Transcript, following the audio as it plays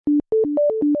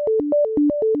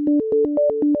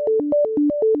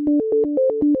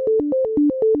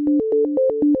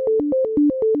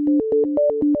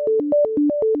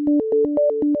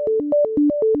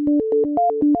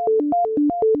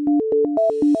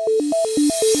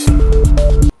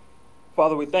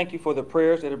Father, we thank you for the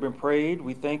prayers that have been prayed.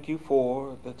 We thank you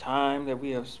for the time that we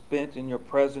have spent in your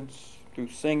presence through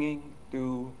singing,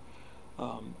 through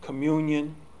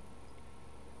communion,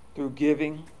 through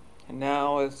giving. And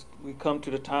now as we come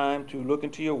to the time to look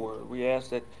into your word, we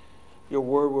ask that your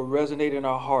word will resonate in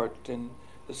our heart and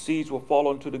the seeds will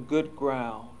fall into the good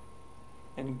ground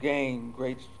and gain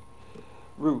great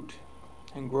root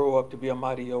and grow up to be a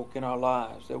mighty oak in our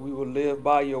lives, that we will live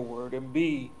by your word and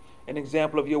be an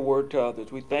example of your word to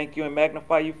others. We thank you and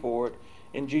magnify you for it.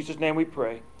 In Jesus' name we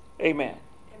pray. Amen.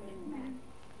 Amen.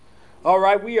 All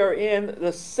right, we are in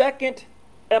the second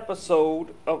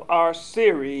episode of our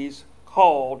series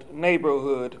called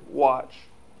Neighborhood Watch.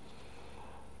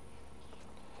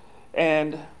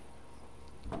 And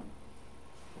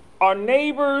our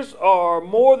neighbors are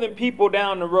more than people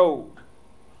down the road.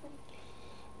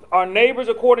 Our neighbors,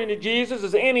 according to Jesus,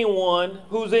 is anyone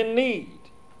who's in need.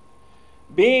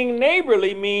 Being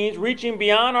neighborly means reaching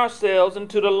beyond ourselves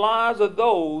into the lives of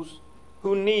those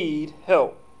who need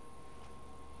help.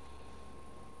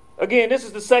 Again, this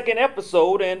is the second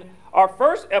episode, and our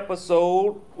first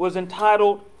episode was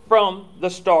entitled From the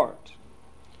Start.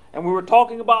 And we were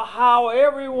talking about how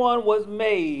everyone was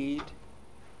made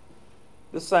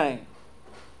the same.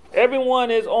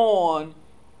 Everyone is on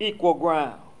equal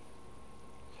ground.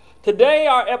 Today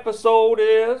our episode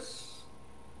is,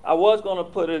 I was going to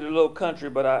put it a little country,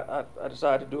 but I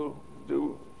decided to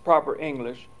do proper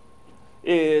English,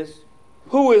 is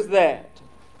who is that?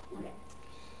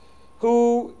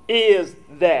 Who is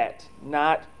that?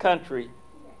 Not country.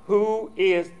 Who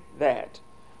is that?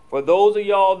 For those of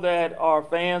y'all that are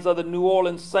fans of the New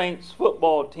Orleans Saints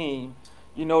football team,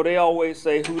 you know they always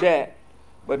say who that.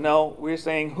 But no, we're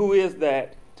saying who is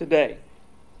that today.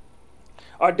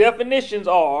 Our definitions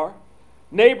are: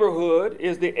 neighborhood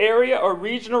is the area or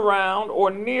region around or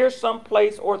near some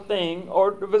place or thing or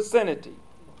the vicinity.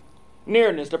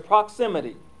 Nearness, the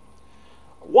proximity.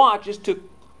 Watch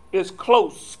is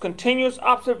close, continuous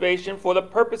observation for the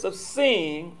purpose of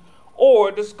seeing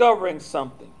or discovering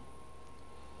something.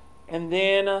 And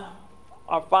then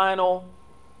our final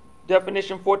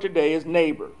definition for today is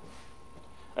neighbor.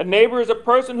 A neighbor is a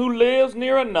person who lives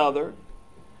near another,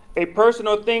 a person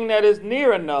or thing that is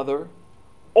near another,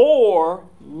 or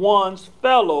one's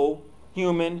fellow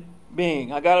human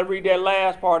being. I got to read that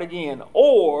last part again.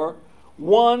 Or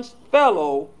one's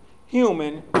fellow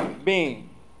human being.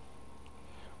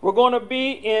 We're going to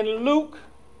be in Luke,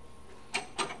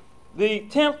 the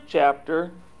 10th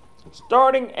chapter,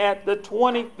 starting at the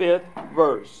 25th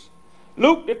verse.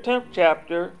 Luke, the 10th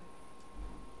chapter,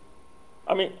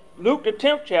 the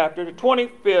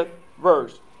 25th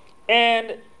verse.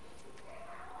 And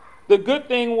the good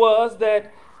thing was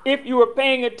that if you were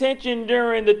paying attention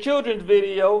during the children's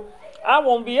video, I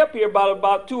won't be up here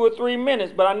about 2 or 3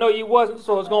 minutes, but I know you wasn't,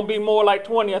 so it's going to be more like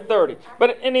 20 or 30.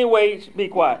 But anyway, be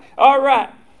quiet. All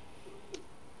right.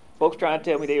 Folks trying to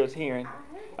tell me they was hearing.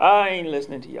 I ain't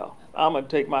listening to y'all. I'm going to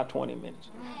take my 20 minutes.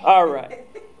 All right.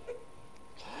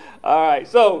 All right.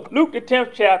 So Luke, the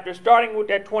 10th chapter, starting with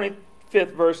that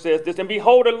 25th verse says this: And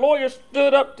behold, a lawyer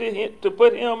stood up to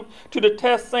put him to the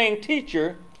test, saying,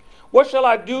 Teacher, what shall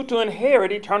I do to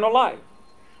inherit eternal life?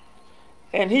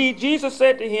 And Jesus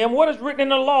said to him, What is written in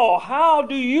the law? How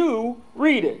do you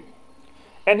read it?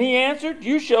 And he answered,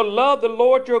 You shall love the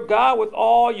Lord your God with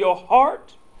all your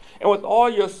heart, and with all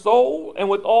your soul, and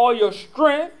with all your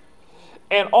strength,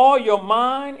 and all your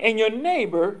mind, and your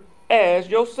neighbor as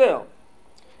yourself.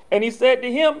 And he said to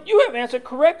him, You have answered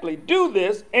correctly. Do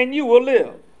this, and you will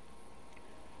live.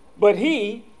 But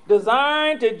he,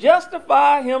 desiring to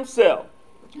justify himself,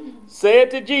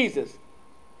 said to Jesus,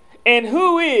 And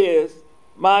who is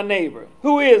my neighbor?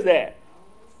 Who is that?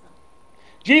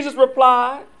 Jesus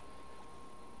replied,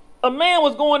 A man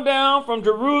was going down from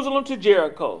Jerusalem to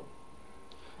Jericho,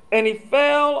 and he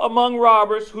fell among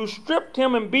robbers who stripped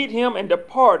him and beat him and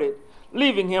departed,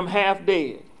 leaving him half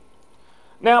dead.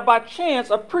 Now by chance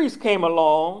a priest came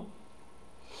along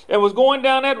and was going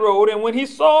down that road, and when he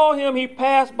saw him, he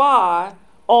passed by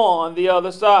on the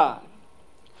other side.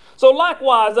 So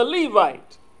likewise a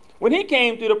Levite, when he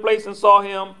came to the place and saw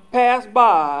him, passed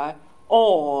by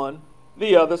on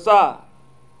the other side.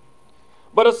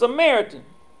 But a Samaritan,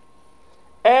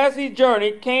 as he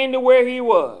journeyed, came to where he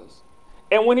was,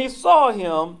 and when he saw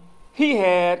him, he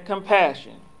had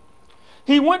compassion.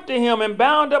 He went to him and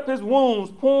bound up his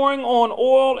wounds, pouring on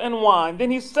oil and wine.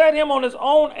 Then he set him on his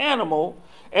own animal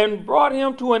and brought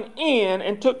him to an inn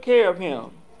and took care of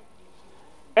him.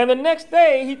 And the next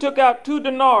day he took out 2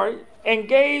 denarii and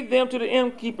gave them to the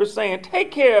innkeeper, saying,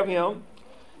 Take care of him,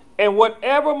 and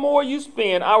whatever more you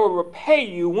spend, I will repay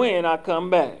you when I come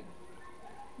back.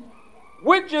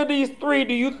 Which of these three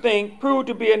do you think proved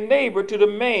to be a neighbor to the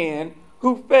man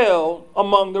who fell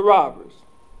among the robbers?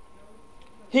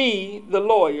 He, the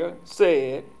lawyer,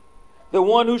 said, the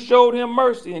one who showed him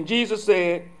mercy. And Jesus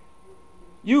said,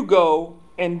 you go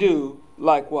and do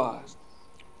likewise.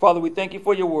 Father, we thank you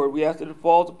for your word. We ask that it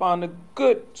falls upon the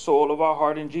good soil of our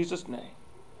heart in Jesus' name.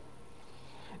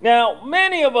 Now,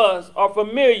 many of us are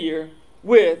familiar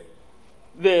with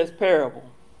this parable.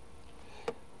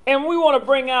 And we want to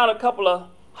bring out a couple of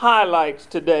highlights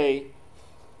today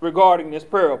regarding this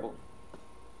parable.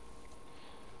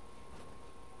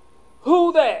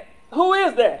 Who that? Who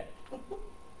is that?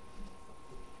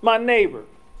 My neighbor.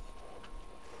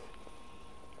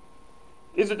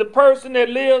 Is it the person that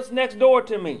lives next door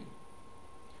to me?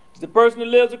 Is it the person that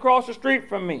lives across the street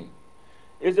from me?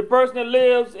 Is it the person that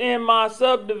lives in my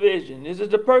subdivision? Is it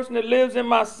the person that lives in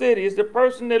my city? Is it the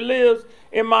person that lives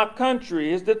in my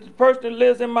country? Is it the person that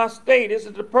lives in my state? Is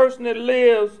it the person that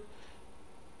lives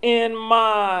in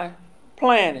my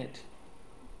planet?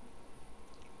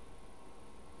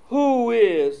 Who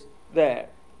is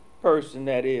that person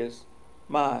that is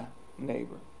my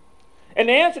neighbor? And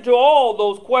the answer to all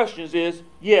those questions is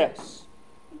yes.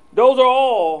 Those are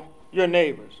all your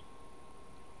neighbors.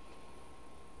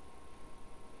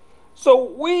 So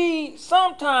we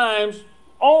sometimes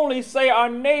only say our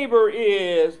neighbor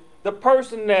is the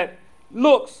person that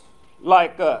looks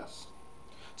like us.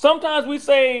 Sometimes we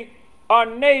say our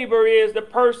neighbor is the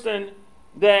person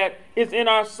that is in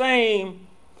our same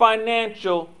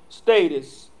financial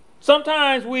status.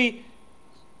 Sometimes we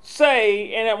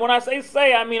say, and when I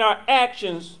say, I mean our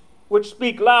actions, which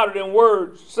speak louder than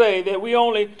words, say that we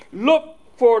only look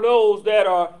for those that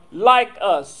are like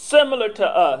us, similar to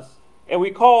us, and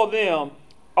we call them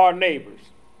our neighbors.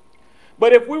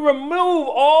 But if we remove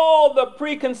all the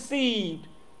preconceived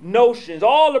notions,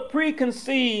 all the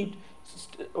preconceived,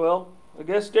 well, I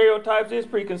guess stereotypes is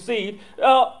preconceived,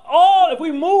 if we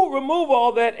remove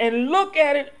all that and look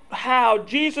at it how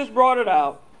Jesus brought it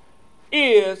out,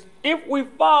 is if we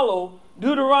follow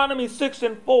Deuteronomy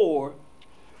 6:4,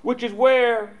 which is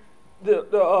where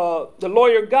the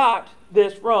lawyer got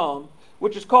this from,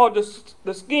 which is called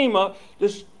the Shema,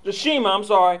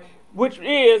 which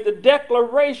is the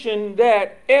declaration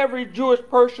that every Jewish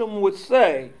person would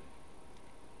say.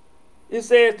 It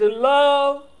says to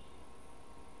love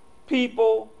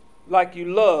people like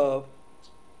you love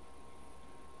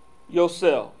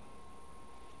yourself.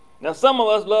 Now, some of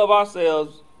us love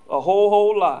ourselves a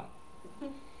whole lot.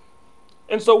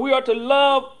 And so we are to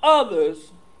love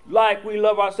others like we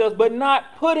love ourselves, but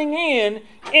not putting in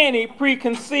any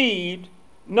preconceived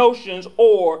notions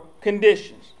or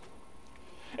conditions.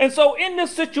 And so in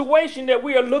this situation that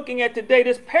we are looking at today,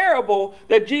 this parable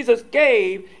that Jesus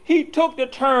gave, he took the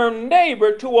term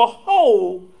neighbor to a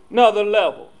whole nother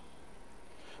level.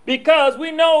 Because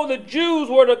we know the Jews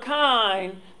were the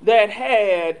kind that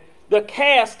had the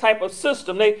caste type of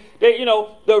system.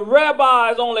 The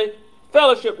rabbis only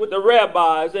fellowship with the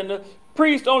rabbis, and the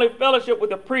priest only fellowship with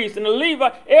the priest, and the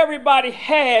Levite, everybody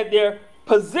had their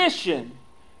position.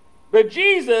 But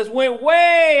Jesus went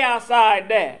way outside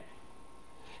that.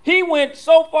 He went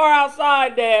so far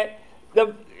outside that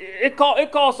it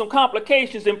caused some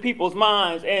complications in people's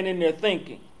minds and in their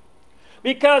thinking.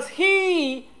 Because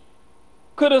he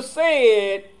could have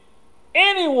said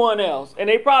anyone else, and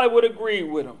they probably would agree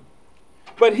with him.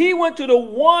 But he went to the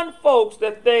one folks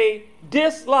that they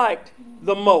disliked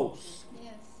the most.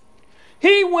 Yes.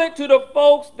 He went to the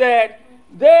folks that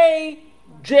they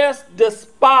just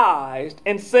despised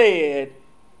and said,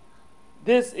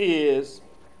 this is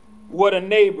what a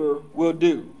neighbor will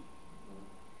do.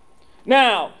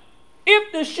 Now,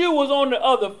 if the shoe was on the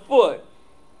other foot,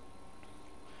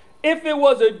 if it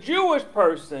was a Jewish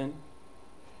person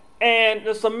and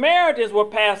the Samaritans were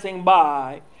passing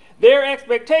by, their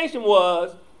expectation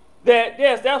was that,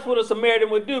 yes, that's what a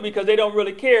Samaritan would do because they don't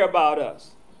really care about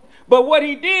us. But what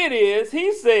he did is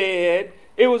he said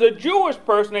it was a Jewish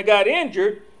person that got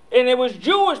injured, and it was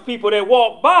Jewish people that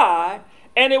walked by,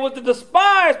 and it was the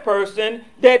despised person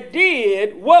that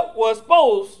did what was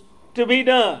supposed to be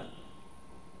done.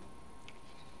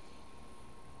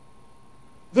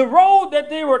 The road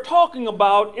that they were talking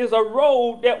about is a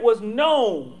road that was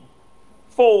known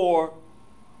for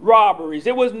robberies.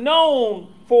 It was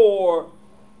known for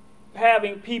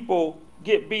having people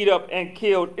get beat up and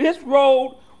killed. This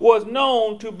road was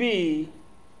known to be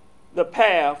the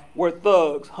path where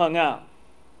thugs hung out.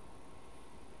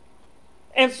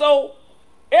 And so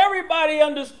everybody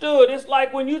understood. It's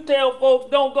like when you tell folks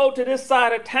don't go to this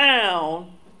side of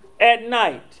town at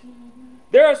night.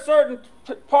 There are certain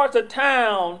parts of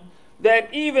town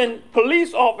that even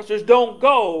police officers don't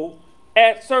go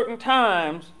at certain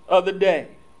times of the day,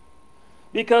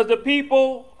 because the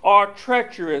people are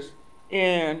treacherous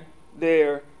in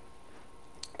their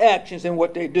actions and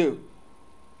what they do.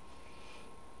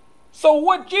 So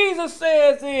what Jesus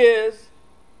says is,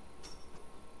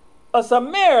 a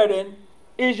Samaritan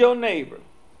is your neighbor.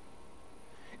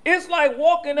 It's like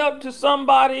walking up to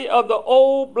somebody of the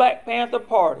old Black Panther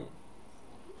Party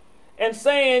and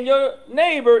saying your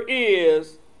neighbor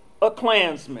is a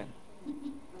Klansman.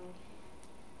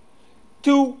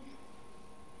 To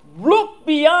look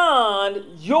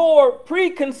beyond your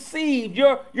preconceived,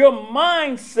 your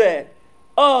mindset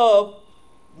of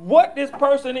what this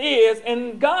person is,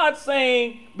 and God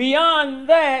saying, beyond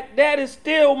that, that is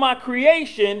still my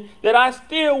creation that I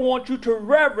still want you to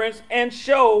reverence and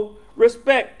show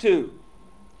respect to.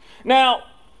 Now,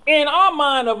 in our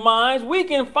mind of minds, we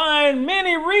can find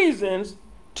many reasons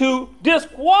to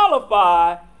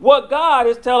disqualify what God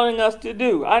is telling us to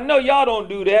do. I know y'all don't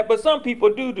do that, but some people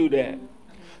do that.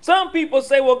 Some people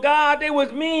say, well, God, they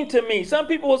was mean to me. Some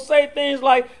people will say things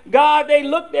like, God, they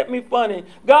looked at me funny.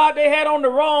 God, they had on the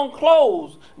wrong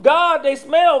clothes. God, they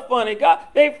smell funny. God,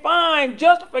 they find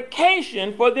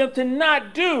justification for them to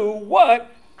not do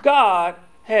what God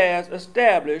has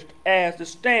established as the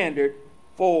standard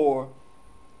for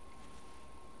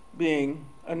being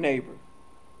a neighbor.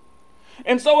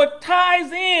 And so it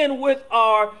ties in with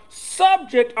our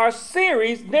subject, our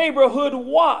series, Neighborhood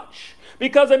Watch.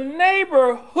 Because a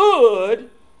neighborhood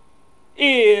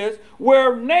is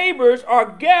where neighbors are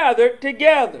gathered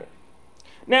together.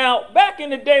 Now, back in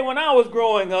the day when I was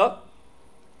growing up,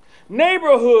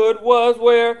 neighborhood was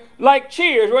where, like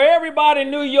Cheers, where everybody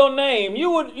knew your name.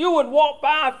 You would walk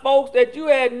by folks that you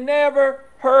had never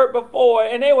heard before,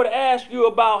 and they would ask you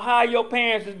about how your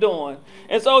parents is doing.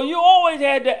 And so you always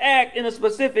had to act in a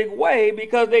specific way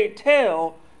because they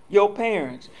tell your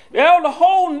parents. Now, the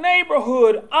whole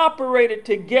neighborhood operated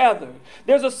together.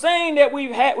 There's a saying that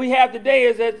we have today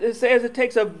is that it says it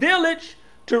takes a village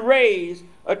to raise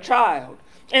a child.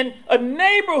 And a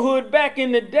neighborhood back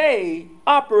in the day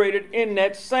operated in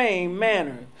that same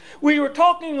manner. We were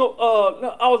talking,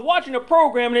 I was watching a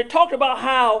program and it talked about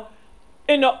how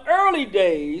in the early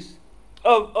days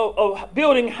of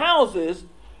building houses,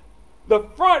 the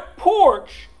front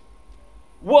porch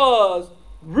was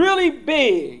really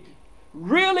big,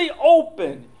 really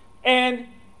open, and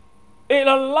it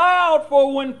allowed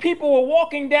for when people were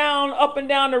walking up and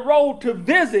down the road to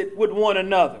visit with one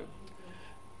another.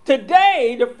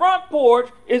 Today, the front porch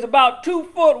is about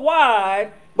 2 foot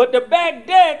wide, but the back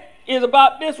deck is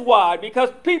about this wide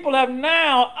because people have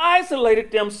now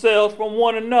isolated themselves from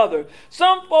one another.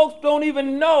 Some folks don't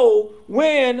even know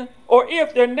when or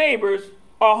if their neighbors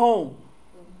are home.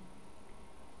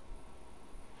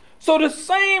 So the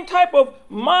same type of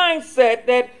mindset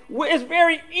that it's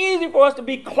very easy for us to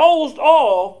be closed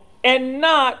off and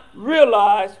not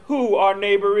realize who our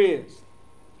neighbor is.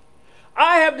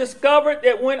 I have discovered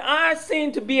that when I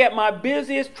seem to be at my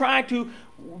busiest trying to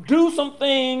do some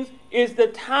things is the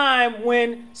time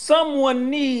when someone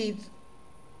needs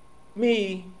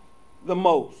me the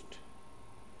most.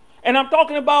 And I'm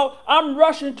talking about I'm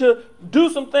rushing to do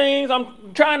some things.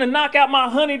 I'm trying to knock out my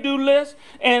honey-do list,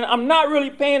 and I'm not really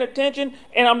paying attention.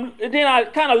 And then I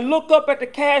kind of look up at the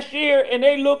cashier, and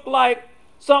they look like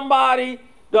somebody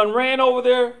done ran over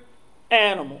their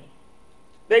animal.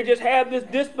 They just have this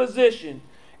disposition.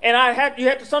 And you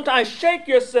have to sometimes shake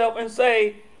yourself and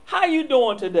say, how you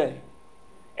doing today?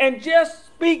 And just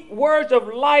speak words of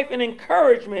life and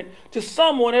encouragement to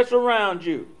someone that's around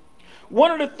you. One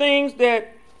of the things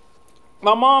that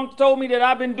my mom told me that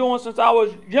I've been doing since I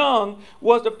was young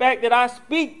was the fact that I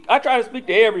try to speak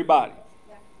to everybody.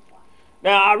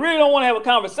 Now, I really don't want to have a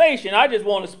conversation. I just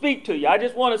want to speak to you. I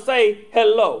just want to say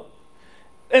hello.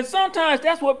 And sometimes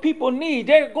that's what people need.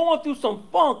 They're going through some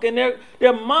funk and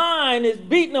their mind is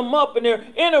beating them up and their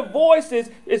inner voice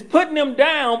is putting them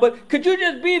down. But could you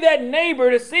just be that neighbor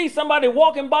to see somebody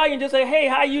walking by you and just say, hey,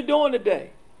 how you doing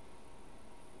today?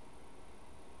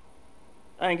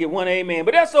 I didn't get one amen,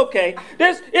 but that's okay.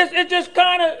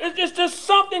 It's just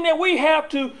something that we have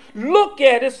to look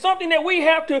at. It's something that we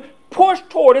have to push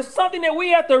toward. It's something that we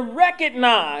have to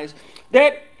recognize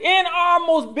that in our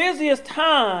most busiest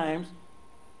times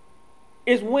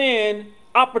is when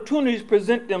opportunities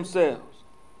present themselves.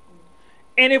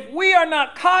 And if we are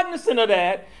not cognizant of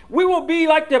that, we will be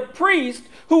like the priest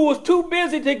who was too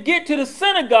busy to get to the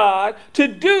synagogue to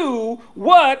do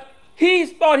what he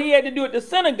thought he had to do at the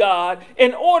synagogue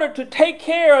in order to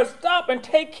stop and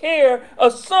take care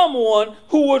of someone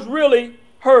who was really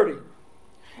hurting.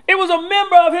 It was a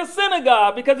member of his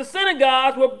synagogue, because the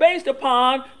synagogues were based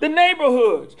upon the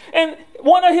neighborhoods. And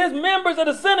one of his members of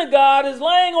the synagogue is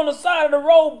laying on the side of the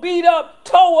road, beat up,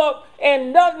 toe up,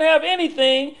 and doesn't have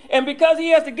anything. And because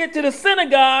he has to get to the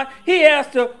synagogue, he has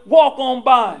to walk on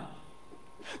by him.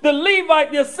 The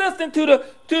Levite, the assistant to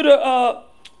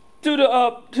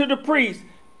the priest,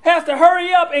 has to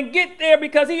hurry up and get there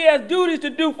because he has duties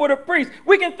to do for the priest.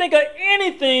 We can think of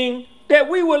anything that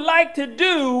we would like to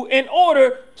do in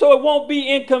order so it won't be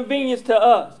inconvenience to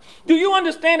us. Do you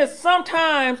understand that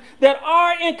sometimes that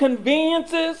our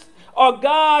inconveniences are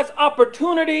God's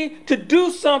opportunity to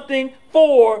do something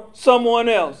for someone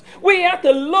else? We have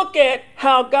to look at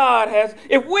how God has.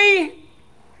 If we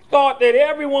thought that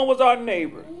everyone was our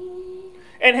neighbor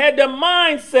and had the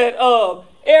mindset of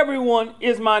everyone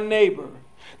is my neighbor,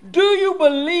 do you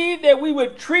believe that we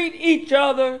would treat each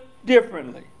other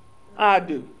differently? I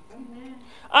do.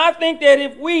 I think that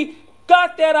if we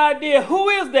got that idea, who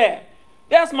is that?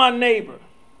 That's my neighbor.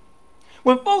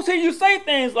 When folks hear you say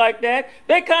things like that,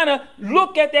 they kind of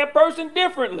look at that person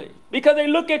differently, because they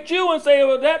look at you and say,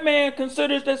 well, that man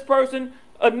considers this person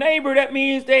a neighbor. That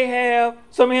means they have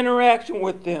some interaction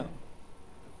with them.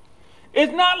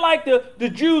 It's not like the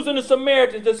Jews and the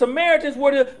Samaritans. The Samaritans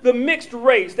were the mixed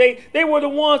race. They were the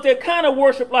ones that kind of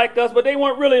worshiped like us, but they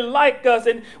weren't really like us,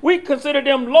 and we considered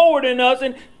them lower than us.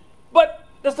 But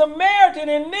the Samaritan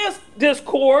in this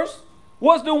discourse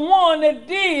was the one that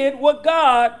did what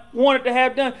God wanted to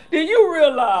have done. Do you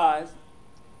realize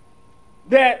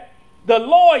that the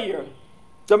lawyer,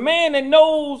 the man that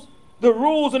knows the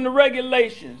rules and the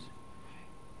regulations,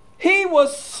 he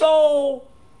was so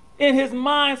in his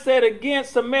mindset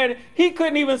against Samaritan, he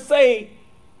couldn't even say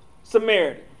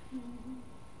Samaritan.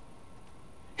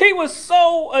 He was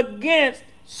so against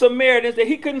Samaritans that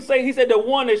he couldn't say, he said, the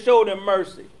one that showed him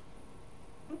mercy.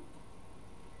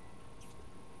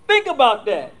 Think about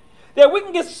that. That we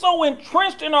can get so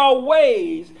entrenched in our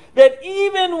ways that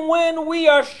even when we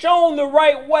are shown the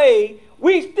right way,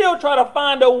 we still try to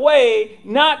find a way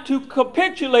not to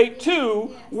capitulate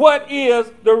to what is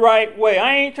the right way.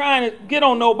 I ain't trying to get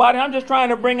on nobody. I'm just trying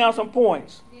to bring out some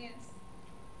points. Yes.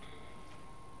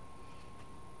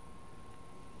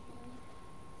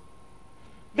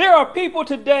 There are people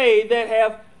today that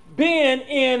have been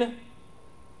in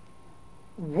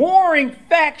warring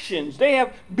factions. They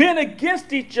have been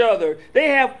against each other. They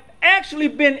have actually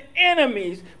been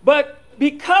enemies. But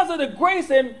because of the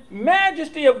grace and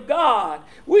majesty of God,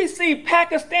 we see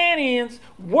Pakistanis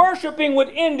worshiping with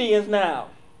Indians now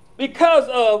because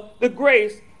of the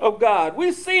grace of God.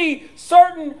 We see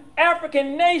certain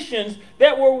African nations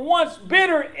that were once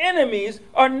bitter enemies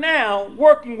are now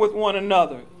working with one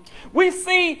another. We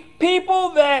see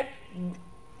people that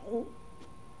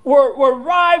were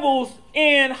rivals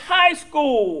in high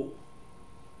school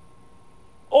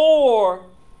or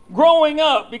growing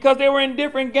up because they were in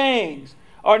different gangs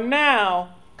are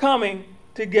now coming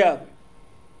together.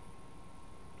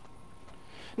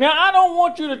 Now, I don't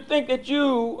want you to think that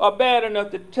you are bad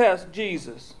enough to test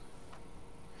Jesus,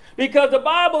 because the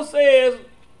Bible says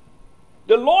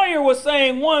the lawyer was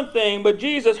saying one thing, but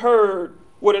Jesus heard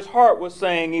what his heart was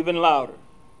saying even louder.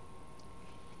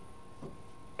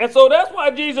 And so that's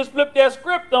why Jesus flipped that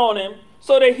script on him,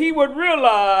 so that he would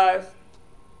realize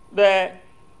that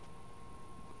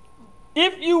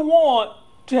if you want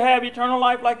to have eternal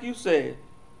life like you said,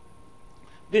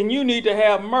 then you need to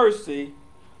have mercy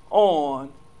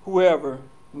on whoever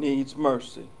needs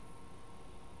mercy.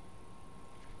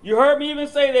 You heard me even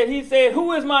say that he said,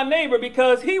 who is my neighbor?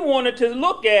 Because he wanted to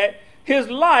look at his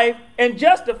life and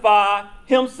justify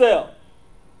himself.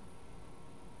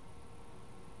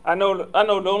 I know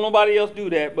don't nobody else do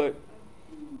that, but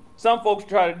some folks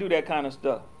try to do that kind of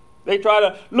stuff. They try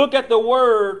to look at the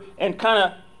word and kind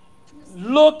of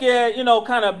look at,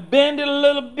 kind of bend it a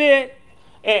little bit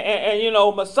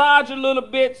and massage it a little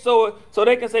bit so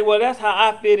they can say, well, that's how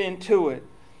I fit into it.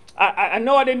 I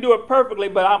know I didn't do it perfectly,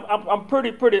 but I'm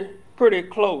pretty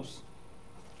close.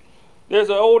 There's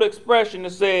an old expression that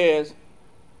says,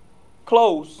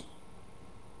 close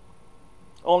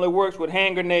only works with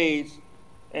hand grenades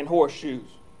and horseshoes.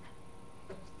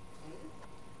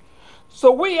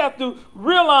 So we have to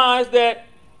realize that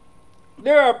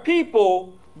there are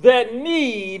people that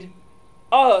need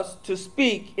us to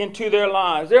speak into their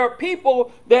lives. There are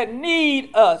people that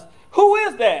need us. Who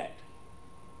is that?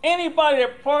 Anybody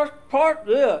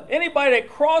that anybody that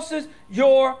crosses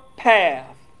your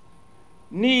path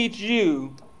needs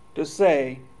you to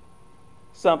say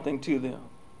something to them.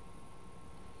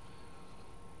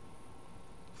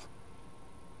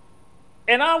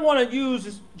 And I want to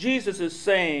use Jesus'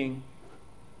 saying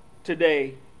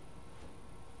today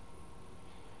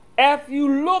If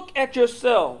you look at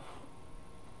yourself,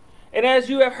 and as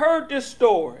you have heard this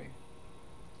story,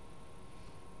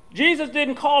 Jesus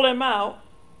didn't call him out.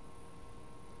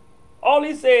 All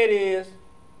he said is,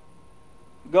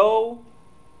 go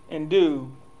and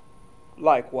do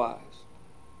likewise.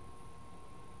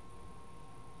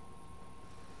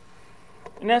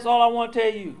 And that's all I want to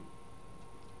tell you.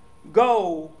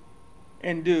 Go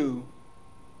and do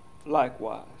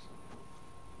likewise.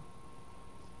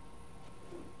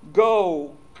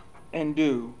 Go and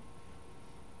do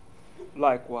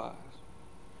likewise.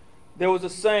 There was a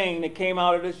saying that came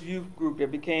out of this youth group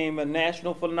that became a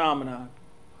national phenomenon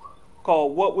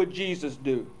called "What Would Jesus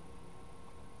Do?"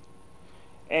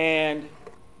 And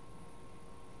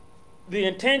the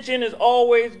intention is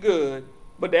always good,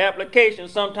 but the application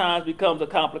sometimes becomes a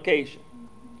complication.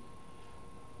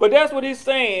 But that's what he's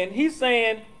saying. He's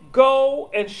saying, go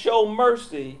and show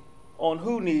mercy on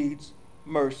who needs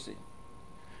mercy.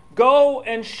 Go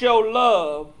and show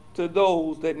love to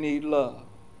those that need love.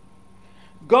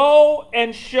 Go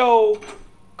and show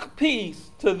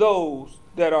peace to those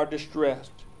that are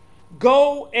distressed.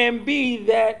 Go and be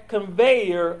that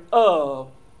conveyor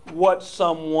of what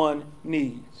someone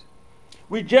needs.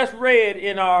 We just read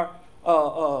in our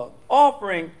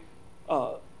offering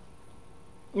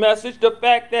message the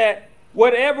fact that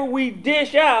whatever we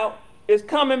dish out is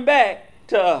coming back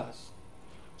to us.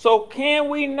 So can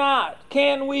we not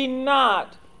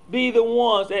be the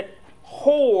ones that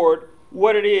hoard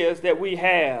what it is that we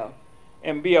have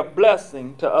and be a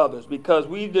blessing to others? Because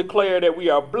we declare that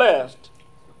we are blessed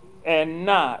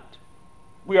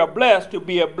we are blessed to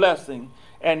be a blessing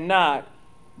and not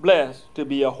blessed to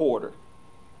be a hoarder.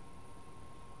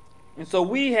 And so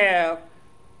we have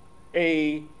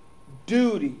a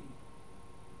duty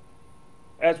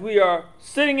as we are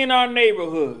sitting in our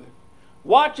neighborhood,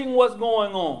 watching what's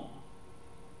going on,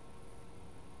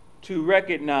 to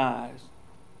recognize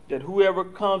that whoever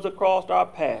comes across our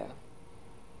path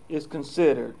is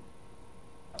considered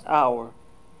our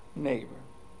neighbor.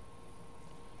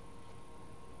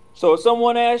 So if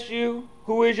someone asks you,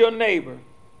 who is your neighbor?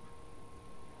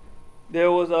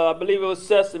 There was, I believe it was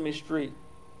Sesame Street.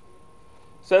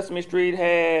 Sesame Street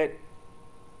had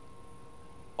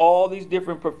all these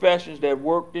different professions that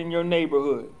worked in your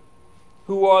neighborhood.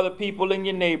 Who are the people in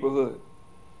your neighborhood?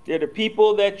 They're the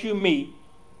people that you meet.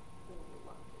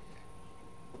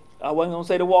 I wasn't going to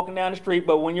say they're walking down the street,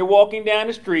 but when you're walking down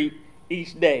the street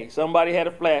each day, somebody had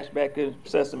a flashback to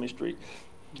Sesame Street.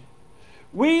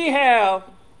 We have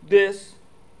this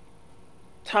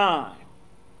time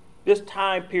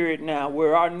period now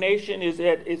where our nation is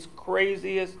at its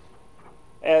craziest,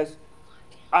 as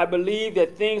I believe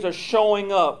that things are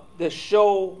showing up that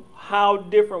show how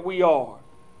different we are.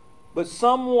 But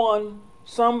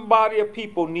somebody of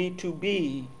people need to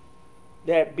be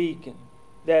that beacon,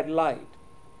 that light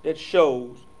that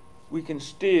shows we can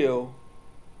still,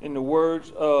 in the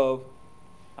words of,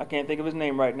 I can't think of his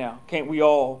name right now, can't we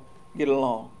all get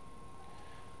along?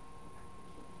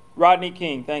 Rodney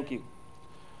King, thank you.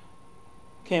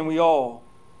 Can we all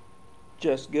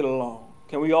just get along?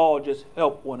 Can we all just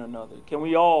help one another? Can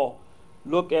we all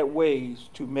look at ways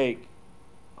to make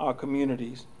our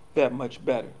communities that much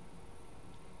better?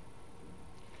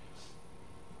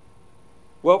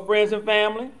 Well, friends and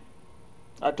family,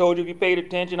 I told you if you paid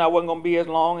attention, I wasn't going to be as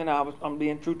long, and I'm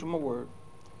being true to my word.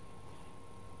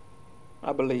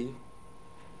 I believe.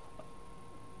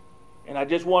 And I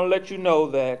just want to let you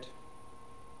know that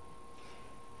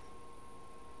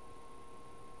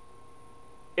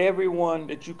everyone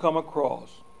that you come across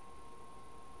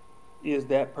is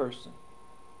that person.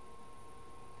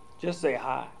 Just say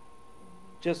hi.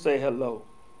 Just say hello.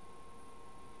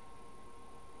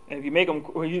 And if you make them,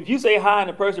 if you say hi and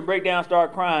the person break down and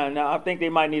start crying, now I think they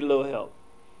might need a little help.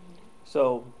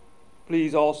 So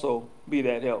please also be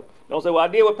that help. Don't say, well, I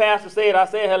did what Pastor said. I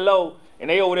said hello, and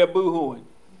they over there boo-hooing.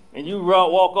 And you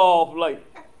walk off like,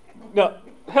 no,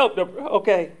 help them,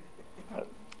 okay.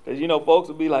 Because, you know, folks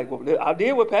will be like, well, I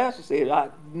did what Pastor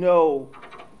said. No,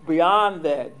 beyond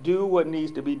that, do what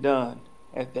needs to be done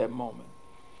at that moment.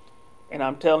 And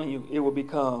I'm telling you, it will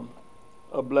become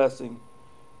a blessing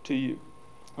to you.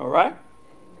 All right?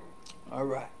 All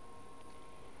right.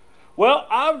 Well,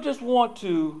 I just want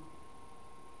to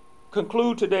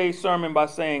conclude today's sermon by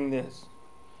saying this,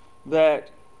 that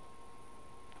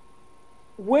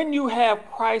when you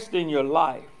have Christ in your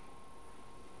life,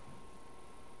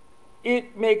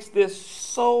 it makes this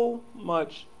so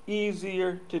much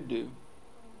easier to do,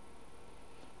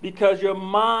 because your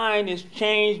mind is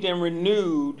changed and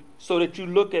renewed so that you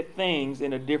look at things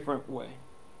in a different way.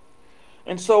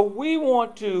 And so we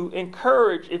want to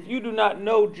encourage, if you do not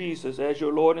know Jesus as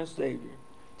your Lord and Savior,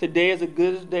 today is as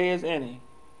good a day as any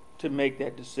to make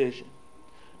that decision.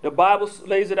 The Bible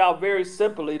lays it out very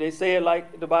simply.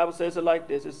 The Bible says it like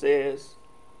this. It says,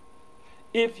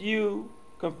 if you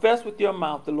confess with your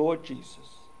mouth the Lord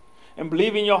Jesus and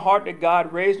believe in your heart that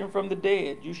God raised him from the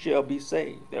dead, you shall be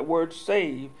saved. That word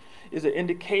save is an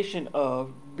indication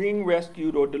of being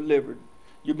rescued or delivered.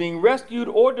 You're being rescued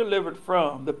or delivered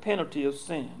from the penalty of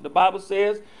sin. The Bible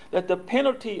says that the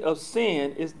penalty of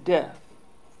sin is death.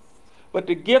 But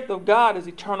the gift of God is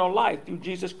eternal life through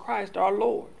Jesus Christ our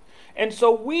Lord. And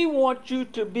so we want you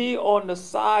to be on the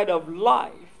side of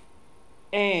life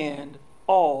and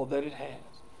all that it has.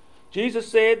 Jesus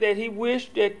said that he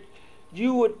wished that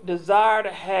you would desire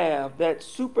to have that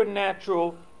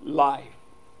supernatural life,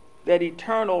 that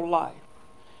eternal life.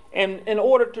 And in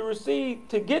order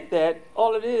to get that,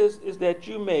 all it is that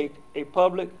you make a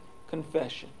public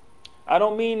confession. I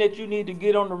don't mean that you need to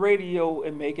get on the radio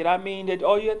and make it. I mean that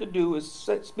all you have to do is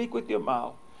speak with your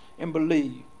mouth and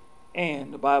believe.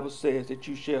 And the Bible says that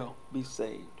you shall be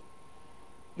saved.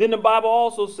 Then the Bible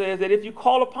also says that if you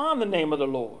call upon the name of the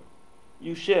Lord,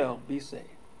 you shall be saved.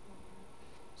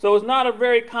 So it's not a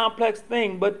very complex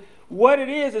thing, but what it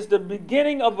is the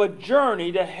beginning of a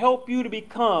journey to help you to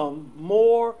become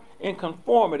more in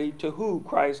conformity to who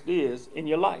Christ is in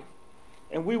your life.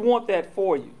 And we want that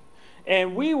for you.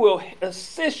 And we will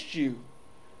assist you.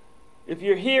 If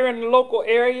you're here in the local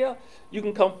area, you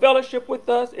can come fellowship with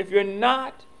us. If you're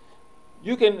not,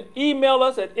 you can email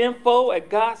us at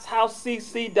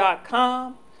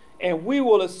info@godshousecc.com, and we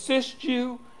will assist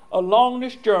you along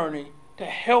this journey to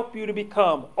help you to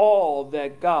become all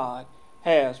that God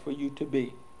has for you to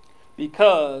be.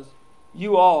 Because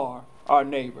you are our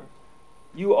neighbor.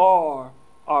 You are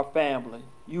our family.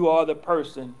 You are the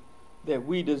person that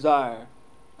we desire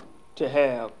to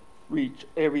have reach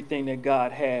everything that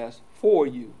God has for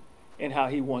you and how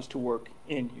he wants to work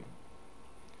in you.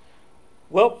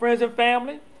 Well, friends and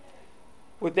family,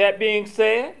 with that being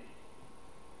said,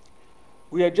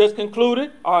 we have just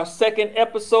concluded our second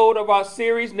episode of our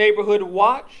series, Neighborhood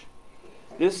Watch.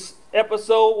 This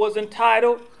episode was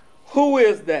entitled, Who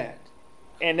Is That?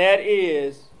 And that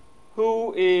is,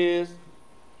 who is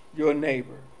your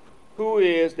neighbor? Who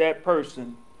is that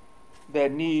person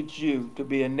that needs you to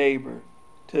be a neighbor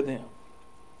to them?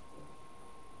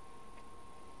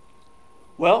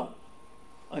 Well,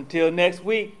 until next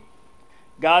week,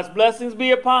 God's blessings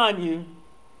be upon you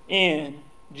in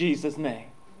Jesus' name.